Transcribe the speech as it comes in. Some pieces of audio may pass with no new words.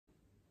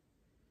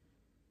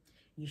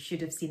You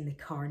should have seen the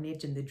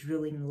carnage and the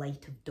drooling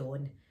light of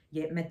dawn.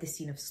 Yet mid the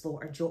scene of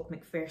slaughter, Jock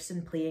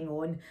MacPherson playing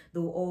on,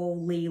 though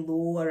all lay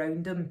low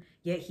around him,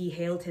 yet he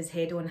held his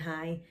head on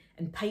high,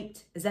 and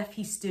piped as if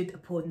he stood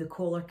upon the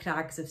collar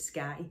crags of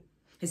Skye.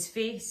 His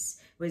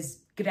face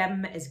was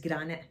grim as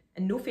granite,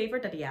 and no favour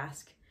did he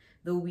ask,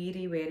 though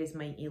weary were his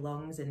mighty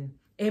lungs, and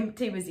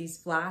empty was his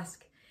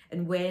flask.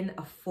 And when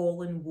a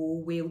fallen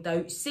woe wailed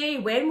out, "Say,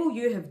 when will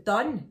you have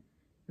done?"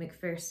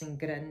 MacPherson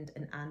grinned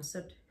and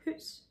answered,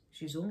 "Hoots,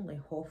 she's only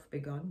half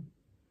begun."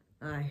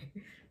 Aye,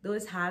 though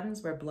his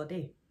hands were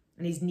bloody,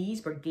 and his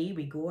knees were gay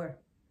wi' gore,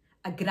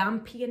 a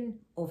grampian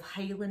of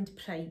Highland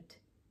pride,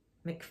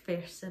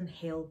 MacPherson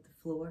held the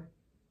floor.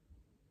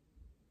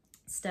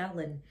 Still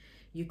in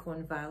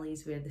Yukon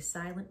valleys where the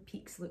silent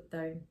peaks look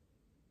down,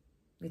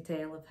 they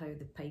tell of how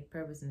the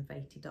piper was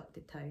invited up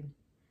to town.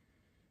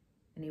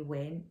 And he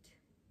went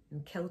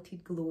in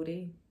kilted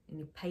glory, and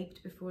he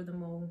piped before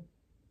them all,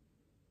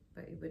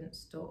 but he wouldn't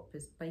stop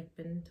his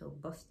piping till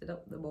busted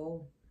up the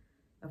wall.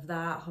 Of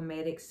that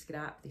Homeric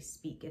scrap they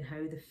speak, and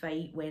how the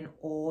fight went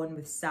on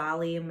with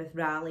Sally and with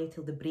Raleigh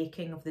till the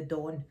breaking of the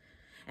dawn,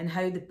 and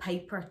how the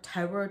piper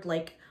towered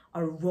like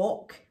a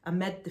rock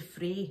amid the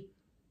fray,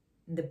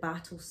 and the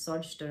battle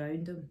surged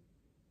around him,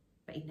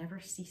 but he never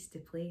ceased to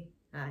play.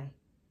 Aye.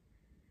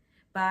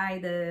 By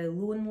the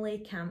lonely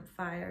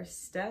campfires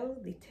still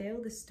they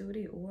tell the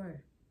story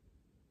o'er,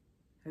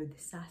 how the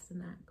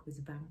Sassenach was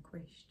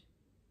vanquished,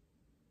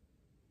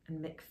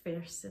 and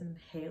MacPherson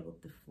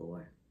held the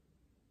floor.